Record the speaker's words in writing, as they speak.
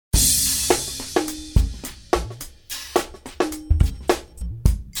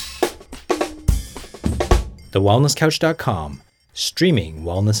TheWellnessCouch.com, streaming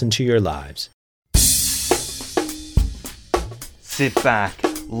wellness into your lives. Sit back,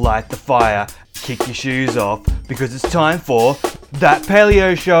 light the fire, kick your shoes off, because it's time for That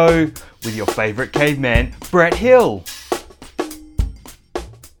Paleo Show with your favourite caveman, Brett Hill.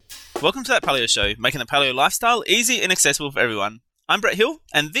 Welcome to That Paleo Show, making the paleo lifestyle easy and accessible for everyone. I'm Brett Hill,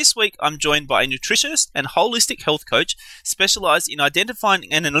 and this week I'm joined by a nutritionist and holistic health coach specialised in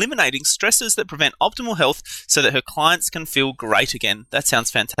identifying and eliminating stressors that prevent optimal health so that her clients can feel great again. That sounds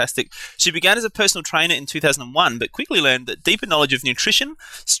fantastic. She began as a personal trainer in 2001, but quickly learned that deeper knowledge of nutrition,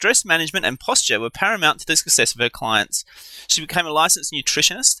 stress management, and posture were paramount to the success of her clients. She became a licensed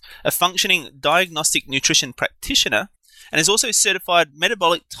nutritionist, a functioning diagnostic nutrition practitioner, and is also a certified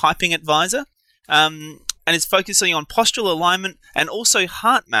metabolic typing advisor, and is focusing on postural alignment and also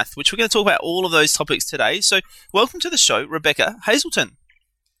heart math, which we're going to talk about all of those topics today. So welcome to the show, Rebecca Hazelton.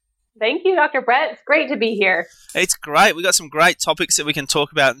 Thank you, Dr. Brett. It's great to be here. It's great. We've got some great topics that we can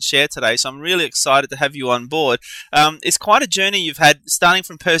talk about and share today, so I'm really excited to have you on board. It's quite a journey you've had, starting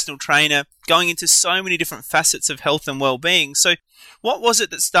from personal trainer, going into so many different facets of health and well-being. So what was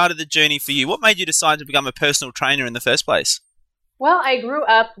it that started the journey for you? What made you decide to become a personal trainer in the first place? Well, I grew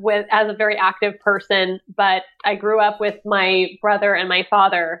up as a very active person, but I grew up with my brother and my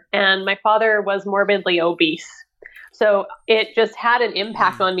father was morbidly obese. So it just had an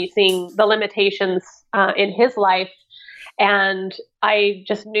impact on me, seeing the limitations in his life. And I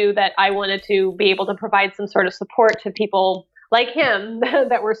just knew that I wanted to be able to provide some sort of support to people like him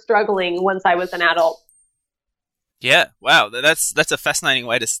that were struggling once I was an adult. Yeah, wow, that's a fascinating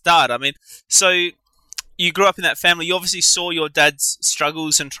way to start. I mean, so you grew up in that family. You obviously saw your dad's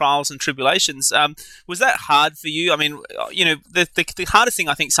struggles and trials and tribulations. Was that hard for you? I mean, you know, the hardest thing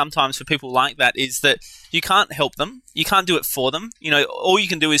I think sometimes for people like that is that you can't help them. You can't do it for them. You know, all you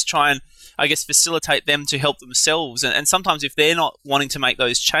can do is try and, I guess, facilitate them to help themselves. And sometimes if they're not wanting to make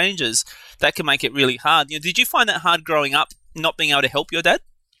those changes, that can make it really hard. You know, did you find that hard growing up, not being able to help your dad?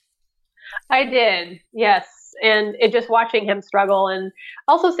 I did, yes. And it just watching him struggle and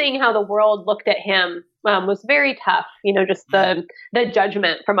also seeing how the world looked at him was very tough, you know, just the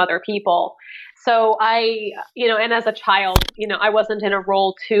judgment from other people. So and as a child, you know, I wasn't in a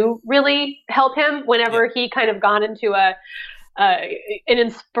role to really help him. Whenever he kind of got into an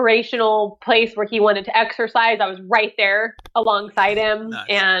inspirational place where he wanted to exercise, I was right there alongside him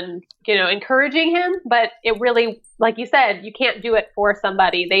and, you know, encouraging him. But it really, like you said, you can't do it for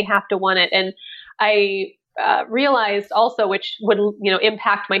somebody. They have to want it. And I realized also, which would, you know,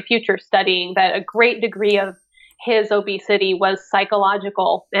 impact my future studying, that a great degree of his obesity was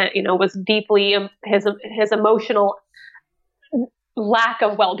psychological, you know, was deeply his emotional lack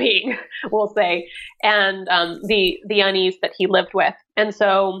of well-being, we'll say, and the unease that he lived with. And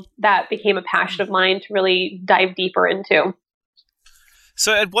so that became a passion of mine to really dive deeper into.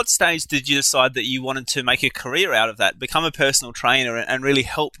 So at what stage did you decide that you wanted to make a career out of that, become a personal trainer and really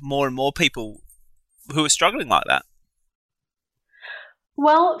help more and more people who are struggling like that?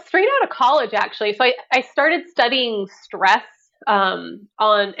 Well, straight out of college, actually. So I started studying stress and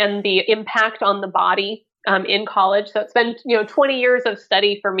the impact on the body in college. So it's been, you know, 20 years of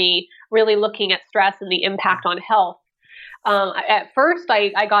study for me, really looking at stress and the impact on health. At first,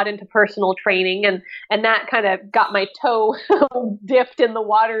 I got into personal training, and that kind of got my toe dipped in the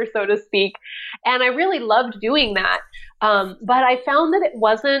water, so to speak. And I really loved doing that. But I found that it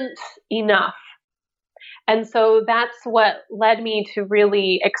wasn't enough. And so that's what led me to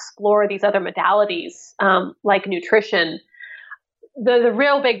really explore these other modalities, like nutrition. The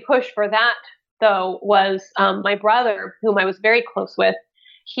real big push for that, though, was my brother, whom I was very close with.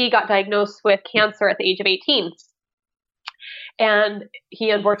 He got diagnosed with cancer at the age of 18. And he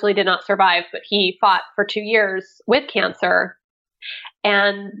unfortunately did not survive, but he fought for 2 years with cancer.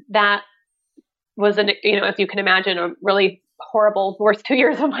 And that was, you know, as you can imagine, a really horrible, worst 2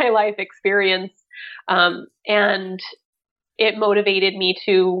 years of my life experience. And it motivated me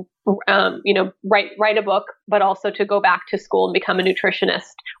to, you know, write a book, but also to go back to school and become a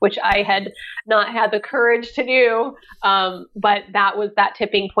nutritionist, which I had not had the courage to do. But that was that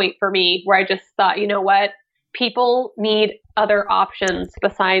tipping point for me where I just thought, you know what, people need other options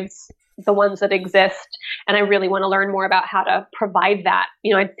besides the ones that exist. And I really want to learn more about how to provide that.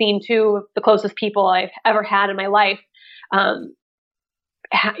 You know, I'd seen two of the closest people I've ever had in my life,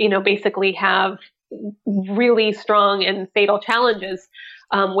 you know, basically have really strong and fatal challenges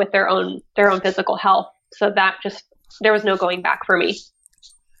with their own physical health. So that just, there was no going back for me.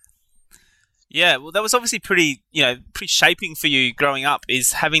 Yeah, well, that was obviously pretty shaping for you growing up,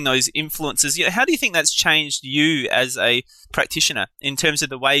 is having those influences. How do you think that's changed you as a practitioner in terms of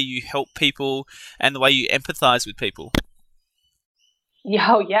the way you help people and the way you empathize with people?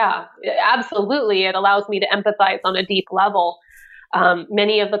 Oh, yeah, absolutely. It allows me to empathize on a deep level.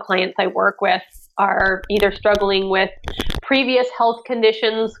 Many of the clients I work with are either struggling with previous health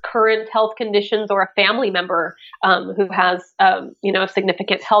conditions, current health conditions, or a family member who has, a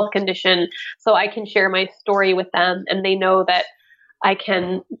significant health condition. So I can share my story with them, and they know that I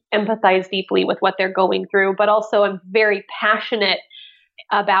can empathize deeply with what they're going through. But also, I'm very passionate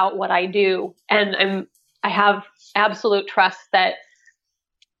about what I do, and I have absolute trust that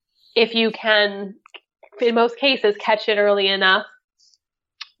if you can, in most cases, catch it early enough,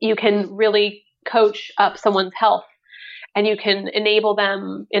 you can really coach up someone's health, and you can enable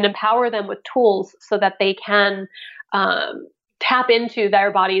them and empower them with tools so that they can tap into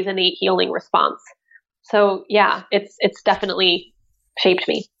their body's innate healing response. So yeah, it's definitely shaped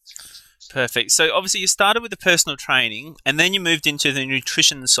me. Perfect. So obviously you started with the personal training and then you moved into the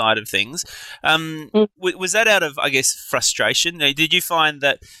nutrition side of things. Was that out of, I guess, frustration? Did you find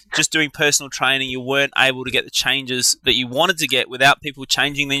that just doing personal training, you weren't able to get the changes that you wanted to get without people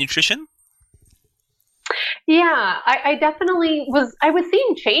changing their nutrition? Yeah, I definitely was. I was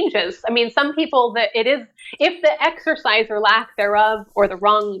seeing changes. I mean, some people that it is, if the exercise or lack thereof, or the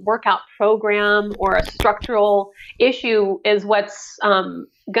wrong workout program, or a structural issue is what's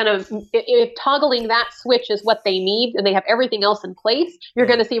if toggling that switch is what they need, and they have everything else in place, you're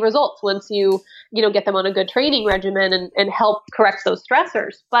going to see results once you get them on a good training regimen and help correct those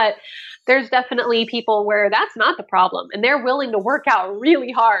stressors. But there's definitely people where that's not the problem, and they're willing to work out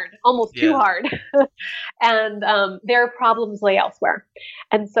really hard, almost too hard, and their problems lay elsewhere.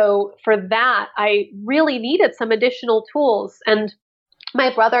 And so for that, I really needed some additional tools. And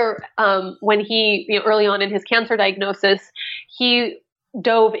my brother, when he, early on in his cancer diagnosis, he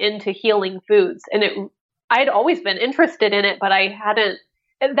dove into healing foods, and I'd always been interested in it, but I hadn't.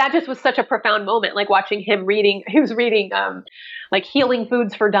 That just was such a profound moment, like watching him reading. He was reading like Healing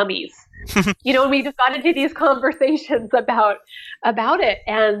Foods for Dummies, and we just got into these conversations about it,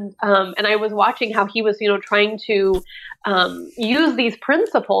 and I was watching how he was, trying to use these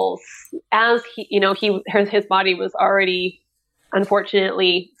principles as his body was already,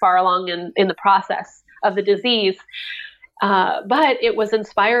 unfortunately, far along in the process of the disease. But it was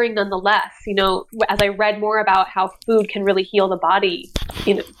inspiring nonetheless. As I read more about how food can really heal the body,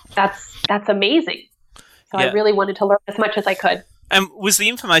 that's amazing. So I really wanted to learn as much as I could. And was the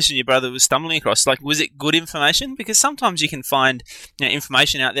information your brother was stumbling across, was it good information? Because sometimes you can find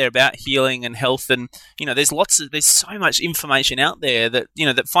information out there about healing and health, and there's so much information out there that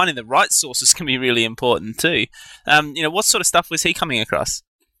that finding the right sources can be really important too. What sort of stuff was he coming across?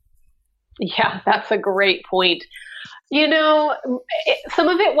 Yeah, that's a great point. Some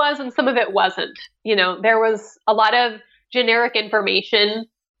of it was and some of it wasn't. There was a lot of generic information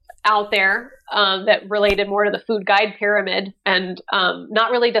out there that related more to the food guide pyramid, and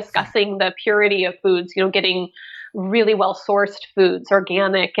not really discussing the purity of foods, getting really well-sourced foods,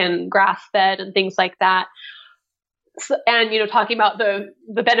 organic and grass-fed and things like that. So, and, talking about the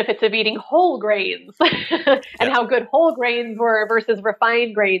benefits of eating whole grains and how good whole grains were versus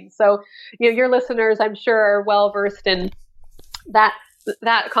refined grains. So, your listeners, I'm sure, are well versed in that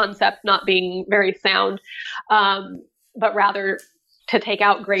concept not being very sound, but rather to take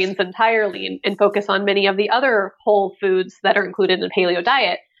out grains entirely and focus on many of the other whole foods that are included in the paleo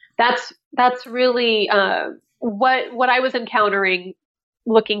diet. That's really what I was encountering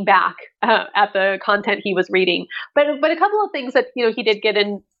looking back at the content he was reading. But a couple of things that he did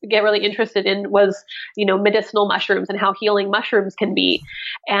get really interested in was medicinal mushrooms and how healing mushrooms can be,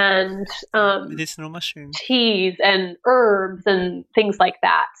 and medicinal mushrooms, teas and herbs and things like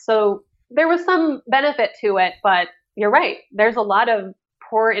that. So there was some benefit to it, but you're right. There's a lot of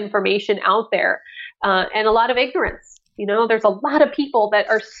poor information out there, and a lot of ignorance. There's a lot of people that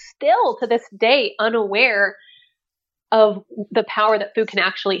are still to this day unaware of the power that food can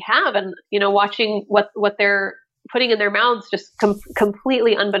actually have, and watching what they're putting in their mouths just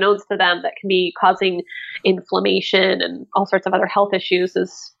completely unbeknownst to them, that can be causing inflammation and all sorts of other health issues,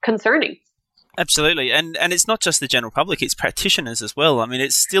 is concerning. Absolutely. And it's not just the general public, it's practitioners as well. I mean,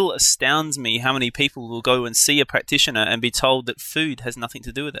 it still astounds me how many people will go and see a practitioner and be told that food has nothing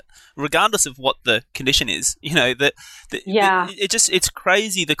to do with it, regardless of what the condition is. It's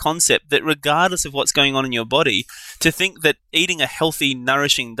crazy, the concept that regardless of what's going on in your body, to think that eating a healthy,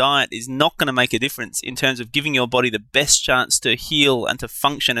 nourishing diet is not going to make a difference in terms of giving your body the best chance to heal and to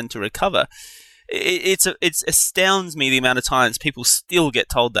function and to recover. It astounds me the amount of times people still get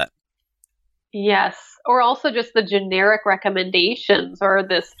told that. Yes. Or also just the generic recommendations or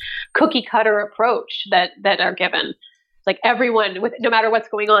this cookie cutter approach that are given. It's like everyone, no matter what's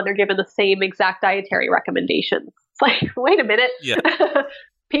going on, they're given the same exact dietary recommendations. It's like, wait a minute. Yeah.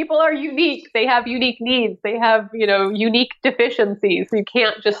 People are unique. They have unique needs. They have, unique deficiencies. You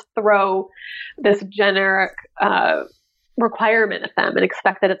can't just throw this generic requirement at them and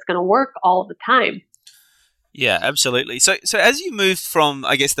expect that it's going to work all the time. Yeah, absolutely. So as you moved from,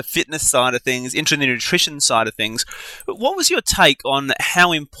 I guess, the fitness side of things into the nutrition side of things, what was your take on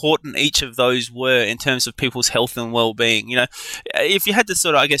how important each of those were in terms of people's health and well-being? If you had to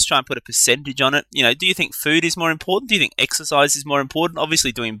sort of, I guess, try and put a percentage on it, do you think food is more important? Do you think exercise is more important?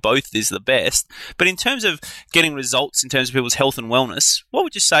 Obviously, doing both is the best. But in terms of getting results in terms of people's health and wellness, what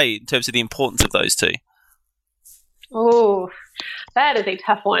would you say in terms of the importance of those two? Oh, that is a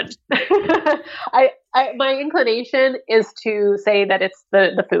tough one. My inclination is to say that it's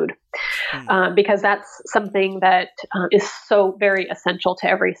the food, because that's something that is so very essential to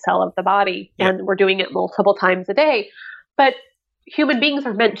every cell of the body, and we're doing it multiple times a day. But human beings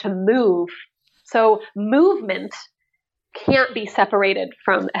are meant to move, so movement can't be separated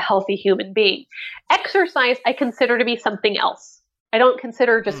from a healthy human being. Exercise, I consider to be something else. I don't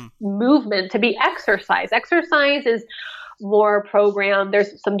consider just movement to be exercise. Exercise is more programmed.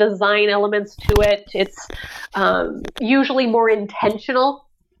 There's some design elements to it. It's usually more intentional.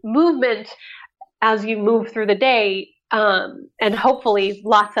 Movement, as you move through the day, and hopefully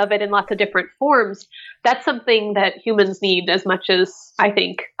lots of it in lots of different forms, that's something that humans need as much as, I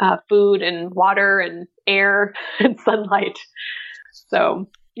think, food and water and air and sunlight. So...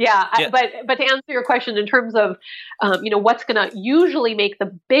 Yeah. But to answer your question in terms of, what's going to usually make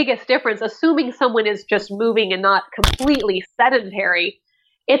the biggest difference, assuming someone is just moving and not completely sedentary,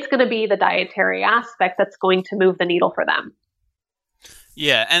 it's going to be the dietary aspect that's going to move the needle for them.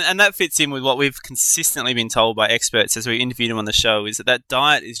 Yeah, and that fits in with what we've consistently been told by experts as we interviewed them on the show, is that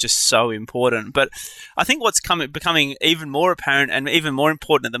diet is just so important. But I think what's becoming even more apparent and even more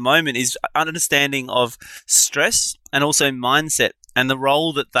important at the moment is understanding of stress and also mindset, and the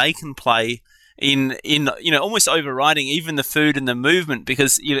role that they can play in almost overriding even the food and the movement,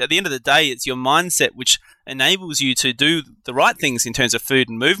 because at the end of the day, it's your mindset which enables you to do the right things in terms of food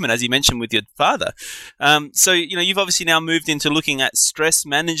and movement, as you mentioned with your father. So you've obviously now moved into looking at stress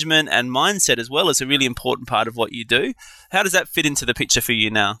management and mindset as well as a really important part of what you do. How does that fit into the picture for you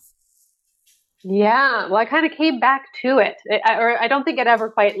now? Yeah, well, I kind of came back to it. I don't think it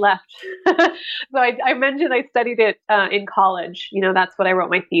ever quite left. So I mentioned I studied it in college. That's what I wrote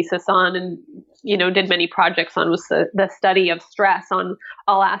my thesis on, and did many projects on, was the study of stress on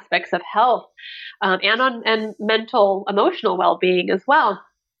all aspects of health, and mental, emotional well-being as well.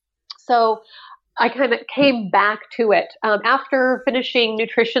 So I kind of came back to it. After finishing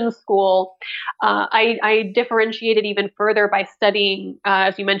nutrition school, I differentiated even further by studying,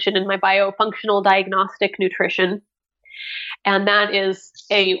 as you mentioned in my bio, functional diagnostic nutrition. And that is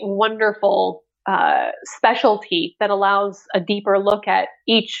a wonderful specialty that allows a deeper look at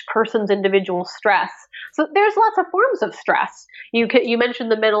each person's individual stress. So there's lots of forms of stress. You mentioned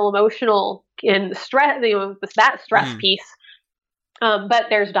the mental, emotional, and stress, that stress piece. But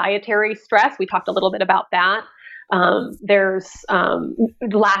there's dietary stress. We talked a little bit about that. There's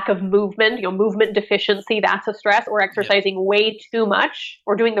lack of movement, movement deficiency. That's a stress, or exercising way too much,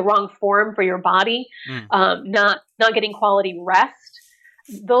 or doing the wrong form for your body, not getting quality rest.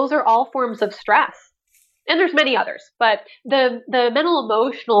 Those are all forms of stress. And there's many others. But the mental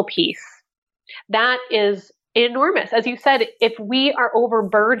emotional piece, that is enormous. As you said, if we are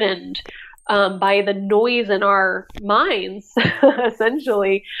overburdened by the noise in our minds,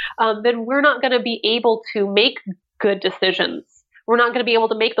 essentially, then we're not going to be able to make good decisions. We're not going to be able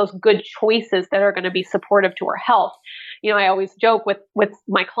to make those good choices that are going to be supportive to our health. I always joke with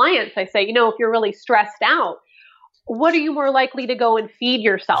my clients. I say, if you're really stressed out, what are you more likely to go and feed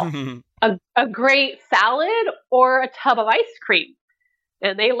yourself? A great salad or a tub of ice cream?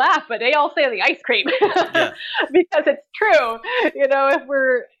 And they laugh, but they all say the ice cream because it's true.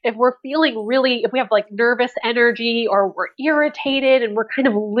 If we're feeling really, if we have like nervous energy, or we're irritated and we're kind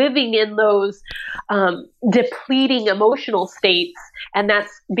of living in those depleting emotional states, and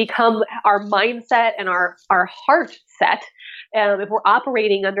that's become our mindset and our heart set. If we're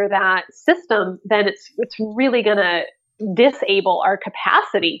operating under that system, then it's really going to disable our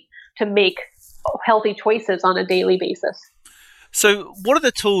capacity to make healthy choices on a daily basis. So what are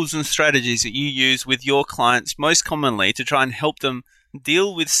the tools and strategies that you use with your clients most commonly to try and help them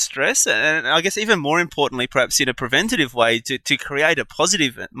deal with stress, and I guess even more importantly, perhaps in a preventative way, to create a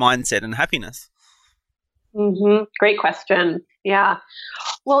positive mindset and happiness? Great question. Yeah.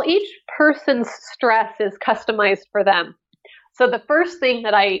 Well, each person's stress is customized for them. So the first thing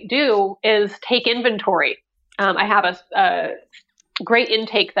that I do is take inventory. I have a great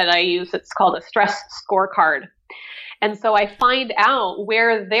intake that I use. It's called a stress scorecard. And so I find out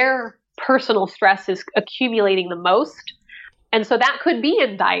where their personal stress is accumulating the most. And so that could be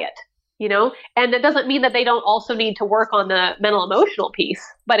in diet, and it doesn't mean that they don't also need to work on the mental emotional piece,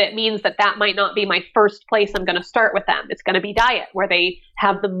 but it means that that might not be my first place I'm going to start with them. It's going to be diet, where they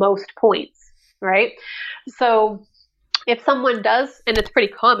have the most points, right? So if someone does, and it's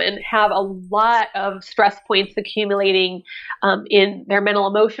pretty common, have a lot of stress points accumulating in their mental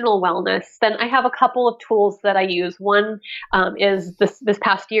emotional wellness, then I have a couple of tools that I use. One is this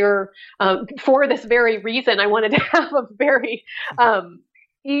past year, for this very reason, I wanted to have a very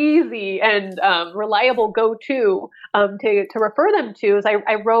easy and reliable go-to to refer them to. Is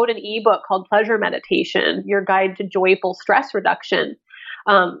I wrote an ebook called Pleasure Meditation, Your Guide to Joyful Stress Reduction.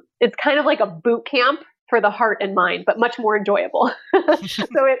 It's kind of like a boot camp for the heart and mind, but much more enjoyable.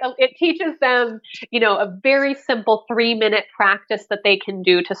 So it teaches them, a very simple 3-minute practice that they can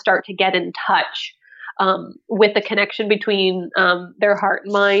do to start to get in touch with the connection between their heart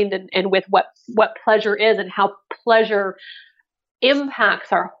and mind, and with what pleasure is, and how pleasure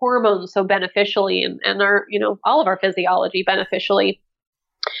impacts our hormones so beneficially, and our, all of our physiology beneficially.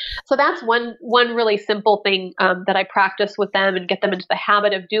 So that's one really simple thing that I practice with them and get them into the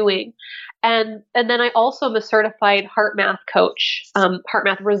habit of doing. And then I also am a certified heart math coach, heart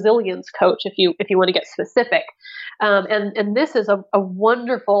math resilience coach, if you want to get specific. And this is a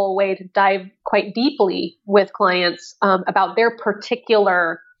wonderful way to dive quite deeply with clients about their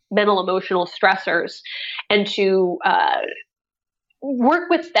particular mental emotional stressors, and to work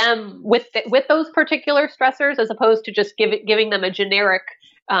with them with those particular stressors, as opposed to just giving them a generic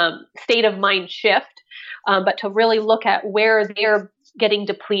state of mind shift, but to really look at where they're getting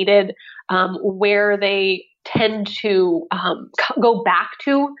depleted, where they tend to go back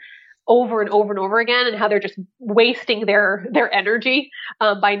to over and over and over again, and how they're just wasting their energy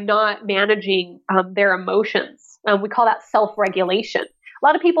by not managing their emotions. We call that self-regulation. A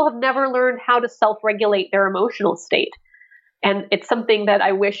lot of people have never learned how to self-regulate their emotional state. And it's something that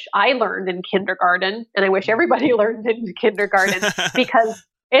I wish I learned in kindergarten, and I wish everybody learned in kindergarten, because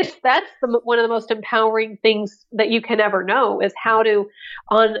that's one of the most empowering things that you can ever know, is how to,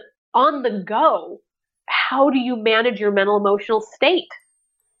 on the go, how do you manage your mental emotional state?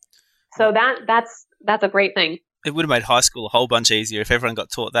 So that's a great thing. It would have made high school a whole bunch easier if everyone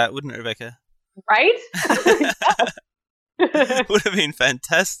got taught that, wouldn't it, Rebecca? Right? Would have been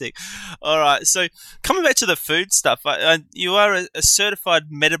fantastic. All right, so coming back to the food stuff, you are a certified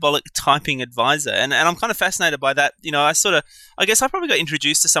metabolic typing advisor, and I'm kind of fascinated by that. I guess I probably got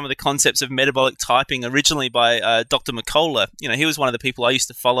introduced to some of the concepts of metabolic typing originally by Dr. McCullough. He was one of the people I used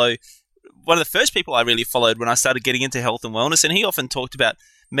to follow, one of the first people I really followed when I started getting into health and wellness, and he often talked about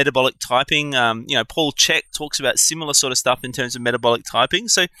metabolic typing. Paul Chek talks about similar sort of stuff in terms of metabolic typing.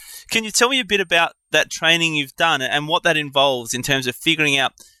 So can you tell me a bit about that training you've done and what that involves in terms of figuring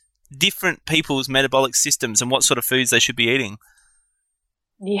out different people's metabolic systems and what sort of foods they should be eating?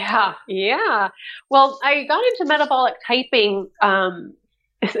 Yeah. Well, I got into metabolic typing,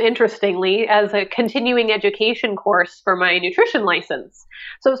 interestingly, as a continuing education course for my nutrition license.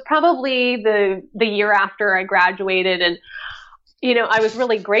 So it was probably the year after I graduated, and I was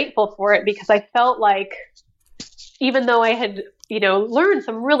really grateful for it, because I felt like, even though I had, learned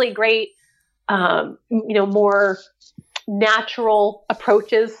some really great, more natural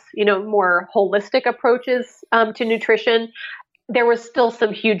approaches, more holistic approaches to nutrition, there was still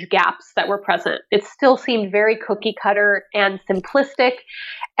some huge gaps that were present. It still seemed very cookie cutter and simplistic.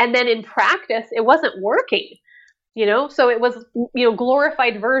 And then in practice, it wasn't working. So it was,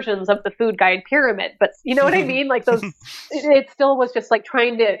 glorified versions of the food guide pyramid, but you know what I mean? Like those, it still was just like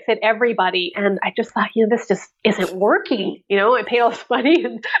trying to fit everybody. And I just thought, this just isn't working. I paid all this money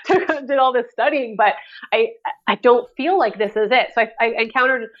and did all this studying, but I don't feel like this is it. So I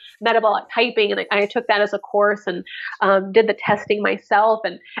encountered metabolic typing, and I took that as a course, and did the testing myself.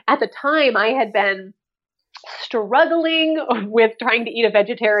 And at the time I had been struggling with trying to eat a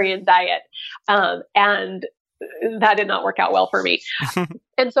vegetarian diet. And that did not work out well for me.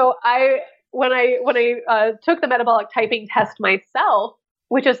 And so when I took the metabolic typing test myself,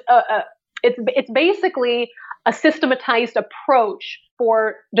 which is it's basically a systematized approach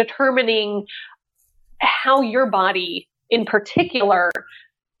for determining how your body in particular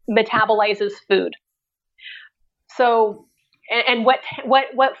metabolizes food. So, and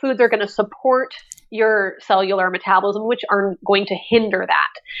what foods are going to support your cellular metabolism, which aren't going to hinder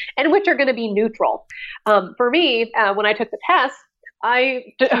that, and which are going to be neutral. For me, when I took the test, I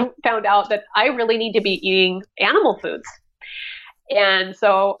found out that I really need to be eating animal foods. And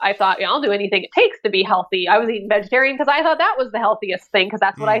so I thought, yeah, I'll do anything it takes to be healthy. I was eating vegetarian because I thought that was the healthiest thing because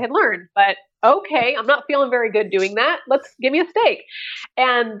that's what I had learned. But okay, I'm not feeling very good doing that. Give me a steak.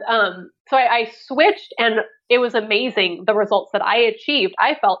 And so I switched, and it was amazing, the results that I achieved.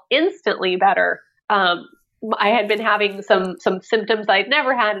 I felt instantly better. I had been having some symptoms I'd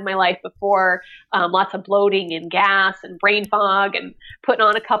never had in my life before, lots of bloating and gas and brain fog and putting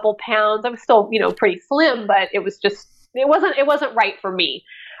on a couple pounds. I was still, pretty slim, but it wasn't right for me.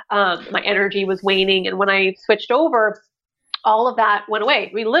 My energy was waning. And when I switched over, all of that went away.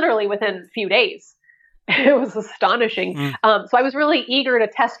 I mean, literally within a few days. It was astonishing. So I was really eager to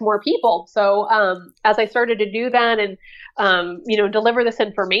test more people. So as I started to do that and, deliver this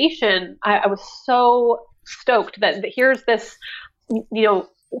information, I was so stoked that here's this,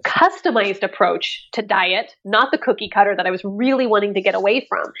 customized approach to diet, not the cookie cutter that I was really wanting to get away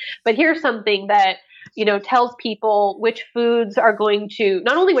from. But here's something that, tells people which foods are going to,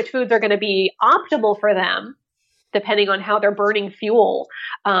 not only which foods are going to be optimal for them, depending on how they're burning fuel.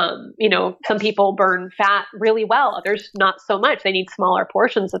 Some people burn fat really well, others not so much. They need smaller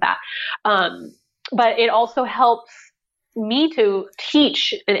portions of that. But it also helps me to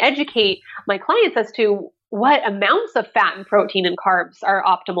teach and educate my clients as to what amounts of fat and protein and carbs are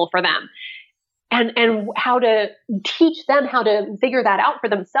optimal for them. And how to teach them how to figure that out for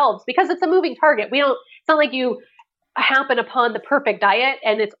themselves, because it's a moving target. It's not like you happen upon the perfect diet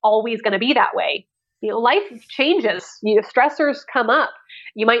and it's always going to be that way. Life changes, stressors come up.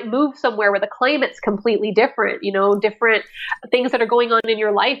 You might move somewhere where the climate's completely different, different things that are going on in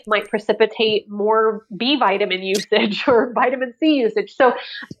your life might precipitate more B vitamin usage or vitamin C usage. So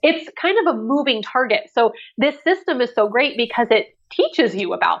it's kind of a moving target. So this system is so great because it teaches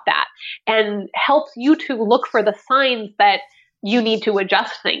you about that and helps you to look for the signs that you need to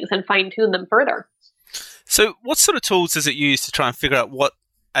adjust things and fine tune them further. So what sort of tools does it use to try and figure out what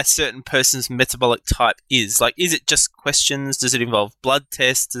a certain person's metabolic type is? Like, is it just questions? Does it involve blood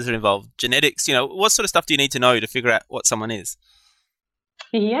tests? Does it involve genetics? What sort of stuff do you need to know to figure out what someone is?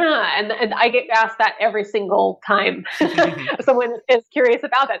 Yeah, and I get asked that every single time someone is curious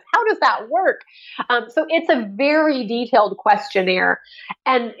about that. How does that work? So it's a very detailed questionnaire,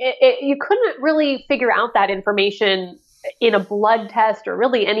 and you couldn't really figure out that information in a blood test or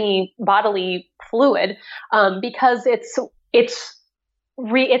really any bodily fluid, because it's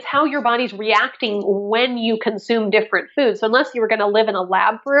how your body's reacting when you consume different foods. So unless you were going to live in a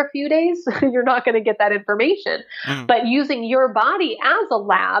lab for a few days, you're not going to get that information. But using your body as a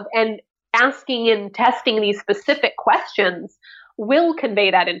lab and asking and testing these specific questions will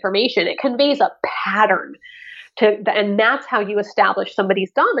convey that information. It conveys a pattern and that's how you establish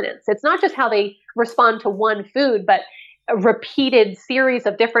somebody's dominance. It's not just how they respond to one food, but a repeated series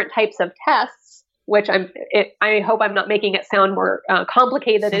of different types of tests, which I hope I'm not making it sound more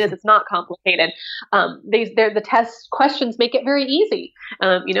complicated than it is. It's not complicated. The test questions make it very easy.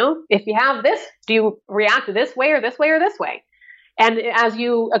 If you have this, do you react this way or this way or this way? And as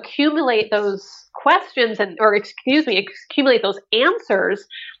you accumulate those questions accumulate those answers,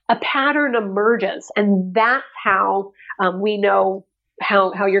 a pattern emerges, and that's how we know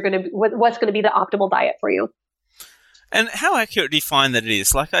how you're going to what's going to be the optimal diet for you. And how accurate do you find that it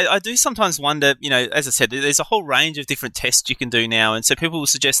is? Like, I do sometimes wonder, as I said, there's a whole range of different tests you can do now. And so people will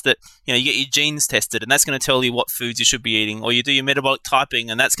suggest that, you get your genes tested and that's going to tell you what foods you should be eating, or you do your metabolic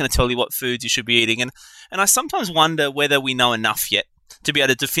typing and that's going to tell you what foods you should be eating. And I sometimes wonder whether we know enough yet to be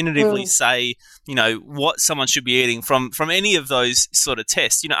able to definitively say, what someone should be eating from any of those sort of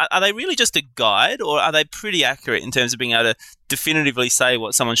tests. Are they really just a guide, or are they pretty accurate in terms of being able to definitively say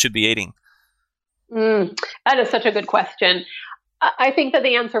what someone should be eating? That is such a good question. I think that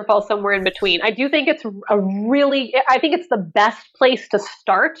the answer falls somewhere in between. I do think it's I think it's the best place to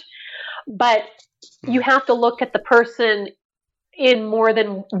start, but you have to look at the person in more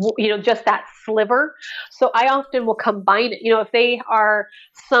than, just that sliver. So I often will combine it. If they are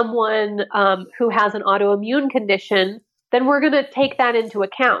someone who has an autoimmune condition, then we're going to take that into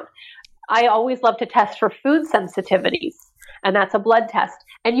account. I always love to test for food sensitivities, and that's a blood test.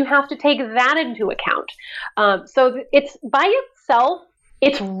 And you have to take that into account. So it's by itself,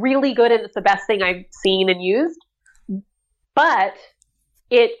 it's really good and it's the best thing I've seen and used. But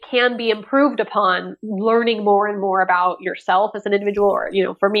it can be improved upon learning more and more about yourself as an individual, or,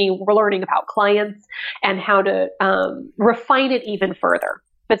 for me, we're learning about clients and how to refine it even further.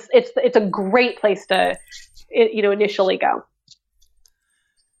 It's a great place to, initially go.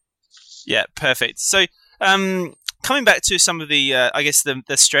 Yeah, perfect. So, coming back to some of the, I guess the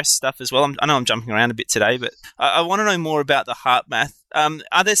stress stuff as well. I know I'm jumping around a bit today, but I want to know more about the HeartMath.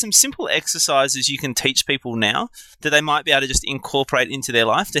 Are there some simple exercises you can teach people now that they might be able to just incorporate into their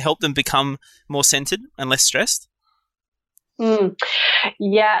life to help them become more centered and less stressed?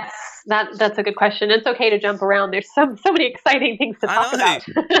 Yes, that's a good question. It's okay to jump around. There's so many exciting things to talk about.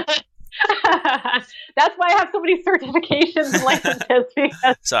 That's why I have so many certifications and licenses.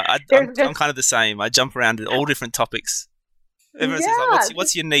 Because so I'm kind of the same. I jump around to all different topics. Everyone says, like,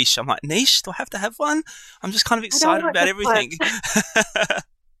 what's your niche? I'm like, niche? Do I have to have one? I'm just kind of excited about everything.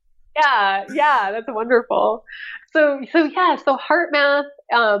 Yeah, that's wonderful. So HeartMath,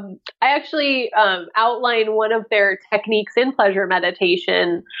 I actually outline one of their techniques in pleasure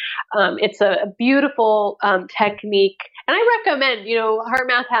meditation. It's a beautiful technique. And I recommend,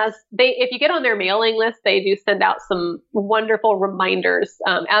 HeartMath if you get on their mailing list, they do send out some wonderful reminders,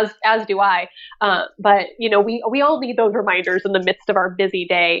 as do I. But we all need those reminders in the midst of our busy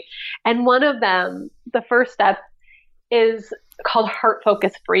day. And one of them, the first step, is called heart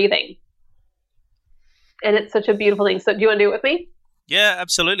focused breathing. And it's such a beautiful thing. So do you want to do it with me? Yeah,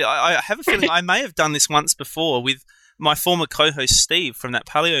 absolutely. I have a feeling I may have done this once before with my former co-host Steve from that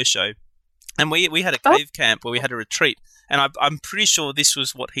paleo show. And we had a cave camp where we had a retreat. And I'm pretty sure this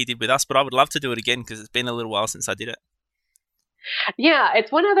was what he did with us, but I would love to do it again because it's been a little while since I did it. Yeah,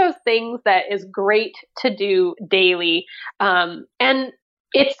 it's one of those things that is great to do daily. And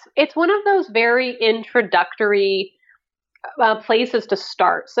it's one of those very introductory places to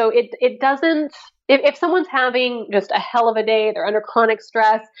start. So it doesn't, if someone's having just a hell of a day, they're under chronic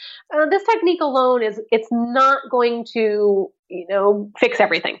stress, this technique alone it's not going to, fix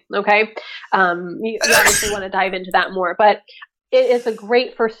everything. Okay. You obviously want to dive into that more, but it is a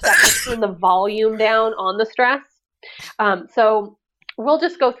great first step to turn the volume down on the stress. So we'll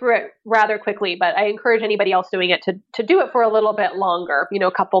just go through it rather quickly, but I encourage anybody else doing it to do it for a little bit longer,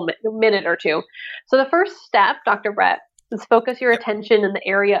 a couple minute or two. So the first step, Dr. Brett, is focus your attention in the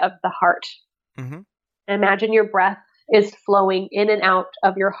area of the heart. Mm-hmm. Imagine your breath is flowing in and out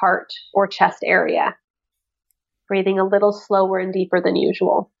of your heart or chest area, breathing a little slower and deeper than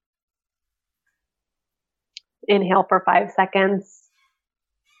usual. Inhale for 5 seconds.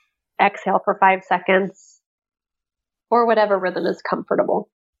 Exhale for 5 seconds, or whatever rhythm is comfortable.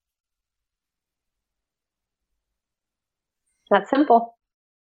 That's simple.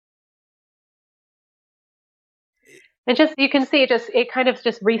 And you can see it kind of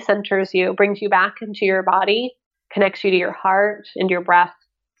just recenters you, brings you back into your body, connects you to your heart and your breath,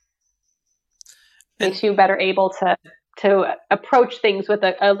 makes you better able to approach things with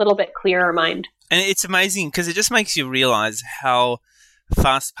a little bit clearer mind. And it's amazing because it just makes you realize how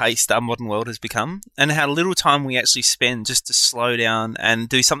fast-paced our modern world has become and how little time we actually spend just to slow down and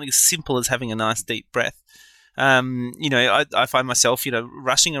do something as simple as having a nice deep breath. I find myself,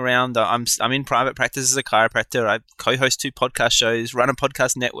 rushing around. I'm in private practice as a chiropractor. I co-host 2 podcast shows, run a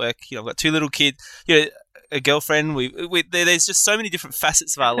podcast network. I've got 2 little kids, a girlfriend. There's just so many different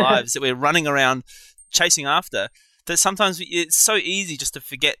facets of our lives that we're running around chasing after that sometimes it's so easy just to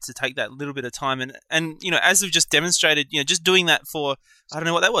forget to take that little bit of time. And as we've just demonstrated, just doing that for, I don't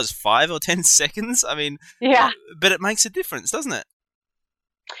know what that was, 5 or 10 seconds. I mean, yeah, but it makes a difference, doesn't it?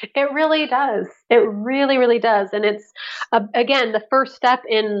 It really does. It really, really does. And it's, again, the first step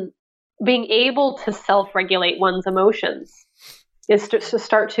in being able to self-regulate one's emotions is to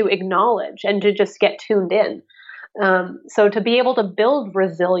start to acknowledge and to just get tuned in. So to be able to build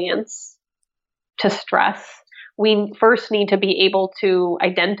resilience to stress, we first need to be able to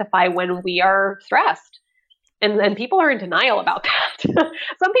identify when we are stressed. And people are in denial about that.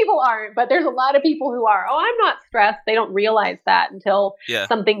 Some people aren't, but there's a lot of people who are. Oh, I'm not stressed. They don't realize that until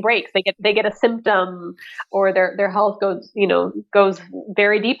something breaks. They get a symptom, or their health goes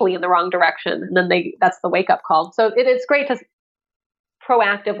very deeply in the wrong direction, and then that's the wake up call. So it's great to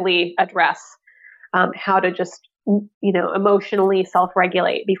proactively address how to just emotionally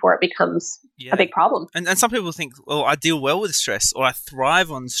self-regulate before it becomes a big problem. And some people think, well, I deal well with stress, or I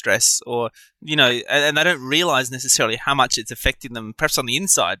thrive on stress, or, and they don't realize necessarily how much it's affecting them, perhaps on the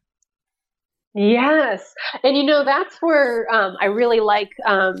inside. Yes. And, that's where I really like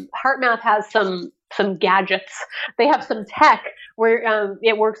HeartMath has some gadgets. They have some tech where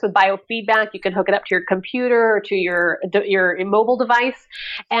it works with biofeedback. You can hook it up to your computer or to your mobile device.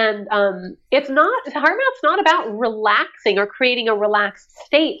 And HeartMath's not about relaxing or creating a relaxed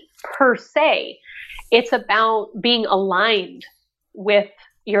state per se. It's about being aligned with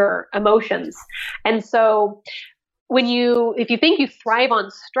your emotions. And so if you think you thrive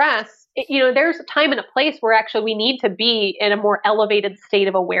on stress, there's a time and a place where actually we need to be in a more elevated state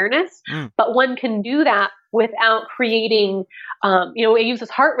of awareness, but one can do that without creating, it uses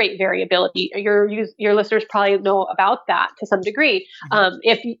heart rate variability. Your listeners probably know about that to some degree.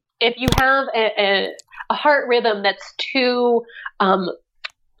 If you have a heart rhythm that's too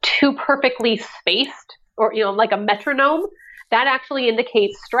perfectly spaced, or like a metronome, that actually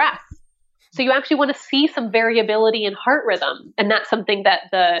indicates stress. So you actually want to see some variability in heart rhythm, and that's something that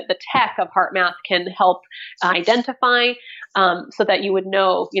the tech of HeartMath can help identify, so that you would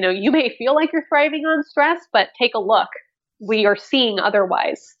know. You may feel like you're thriving on stress, but take a look. We are seeing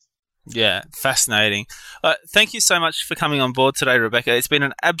otherwise. Yeah, fascinating. Thank you so much for coming on board today, Rebecca. It's been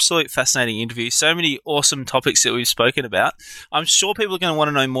an absolute fascinating interview. So many awesome topics that we've spoken about. I'm sure people are going to want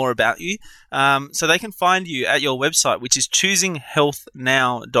to know more about you. So they can find you at your website, which is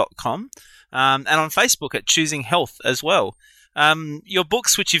choosinghealthnow.com, and on Facebook at Choosing Health as well. Your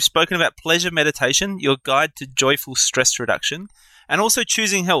books, which you've spoken about, Pleasure Meditation, Your Guide to Joyful Stress Reduction, and also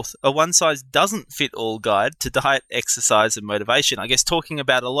Choosing Health, a one-size-doesn't-fit-all guide to diet, exercise, and motivation. I guess talking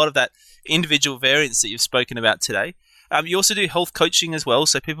about a lot of that individual variance that you've spoken about today. You also do health coaching as well,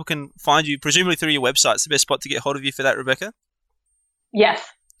 so people can find you presumably through your website. It's the best spot to get hold of you for that, Rebecca? Yes.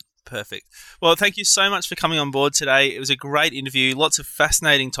 Perfect. Well, thank you so much for coming on board today. It was a great interview, lots of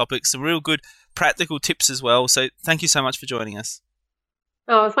fascinating topics, some real good practical tips as well. So thank you so much for joining us.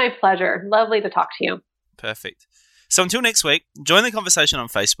 Oh, it's my pleasure. Lovely to talk to you. Perfect. So until next week, join the conversation on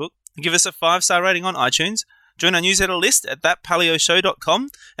Facebook, give us a 5-star rating on iTunes, join our newsletter list at thatpaleoshow.com,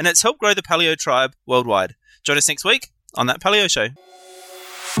 and let's help grow the paleo tribe worldwide. Join us next week on That Paleo Show.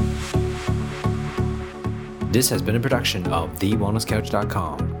 This has been a production of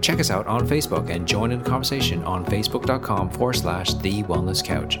TheWellnessCouch.com. Check us out on Facebook and join in the conversation on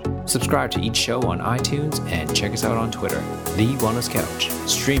Facebook.com/TheWellnessCouch. Subscribe to each show on iTunes and check us out on Twitter. The Wellness Couch,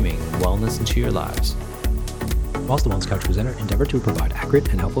 streaming wellness into your lives. Whilst the Wellness Couch presenter endeavor to provide accurate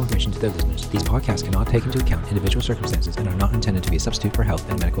and helpful information to their listeners, these podcasts cannot take into account individual circumstances and are not intended to be a substitute for health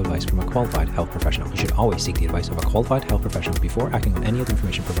and medical advice from a qualified health professional. You should always seek the advice of a qualified health professional before acting on any of the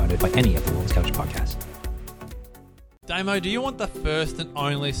information provided by any of the Wellness Couch podcasts. Damo, do you want the first and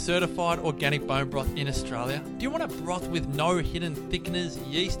only certified organic bone broth in Australia? Do you want a broth with no hidden thickeners,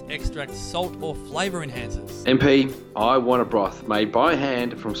 yeast extracts, salt or flavour enhancers? MP, I want a broth made by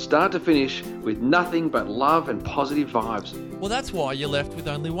hand from start to finish with nothing but love and positive vibes. Well, that's why you're left with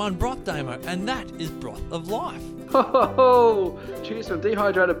only one broth, Damo, and that is Broth of Life. Ho ho ho! Choose from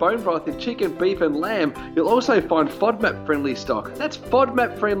dehydrated bone broth in chicken, beef and lamb. You'll also find FODMAP friendly stock. That's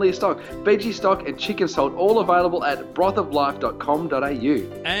FODMAP friendly stock, veggie stock and chicken salt, all available at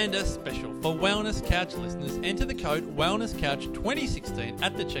brothoflife.com.au. And a special for Wellness Couch listeners, enter the code WellnessCouch2016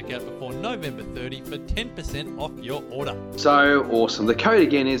 at the checkout before November 30 for 10% off your order. So awesome. The code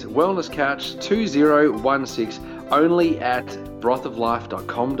again is WellnessCouch2016, only at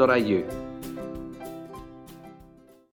brothoflife.com.au.